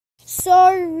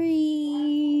Sorry,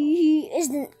 is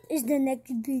the next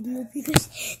video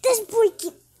because this boy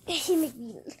he make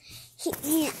me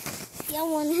I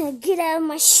want to get out of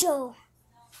my show.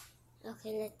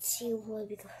 Okay, let's see where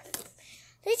we go.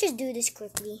 Let's just do this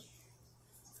quickly.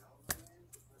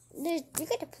 You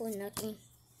gotta pull nothing.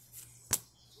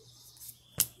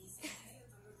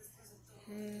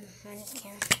 I just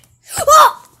can't.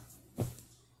 Oh!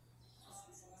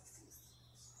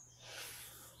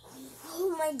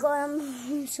 Oh my god,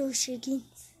 I'm so shaky.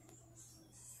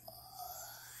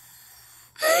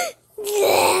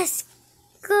 Let's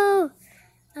go!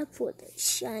 I put the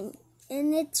shiny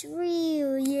and it's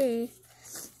real, yeah.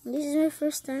 This is my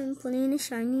first time playing a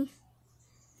shiny.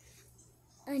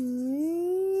 I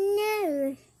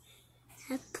never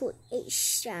have put a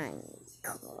shiny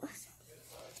card.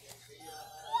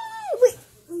 Wait.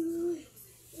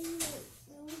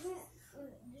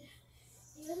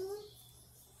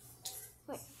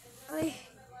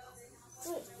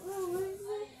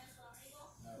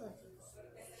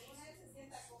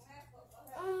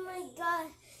 Oh my god,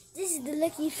 this is the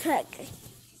lucky pack.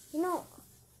 You know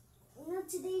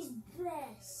today's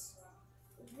best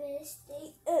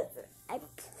day ever. I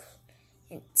put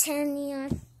in 10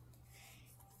 neon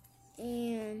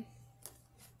and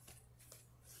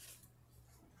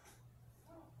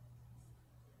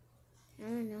I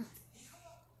don't know,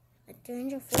 a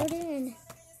 340 and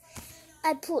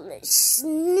I pulled a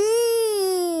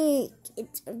snake.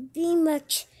 It's a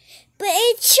V-Max, but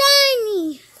it's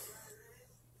shiny.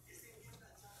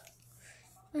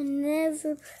 I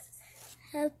never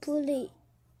have pulled a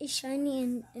shiny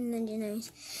in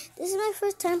 99s. This is my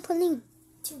first time pulling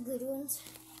two good ones.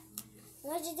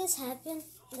 Why did this happen?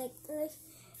 Like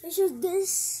it shows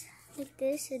this, like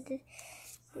this, and this.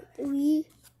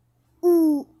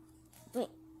 Ooh, wait,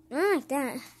 not like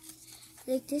that.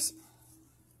 Like this.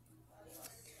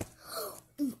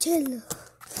 Until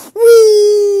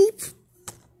weep.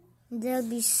 That'll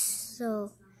be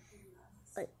so.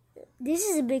 This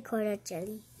is a big card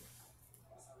actually.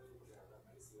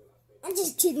 I'm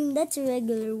just kidding. That's a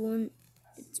regular one.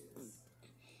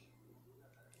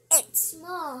 It's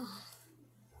small.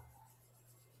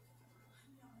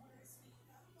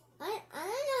 I don't know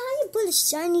how you pull a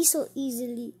shiny so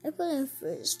easily. I put it in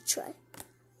first try.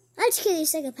 Let's get a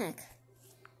second pack.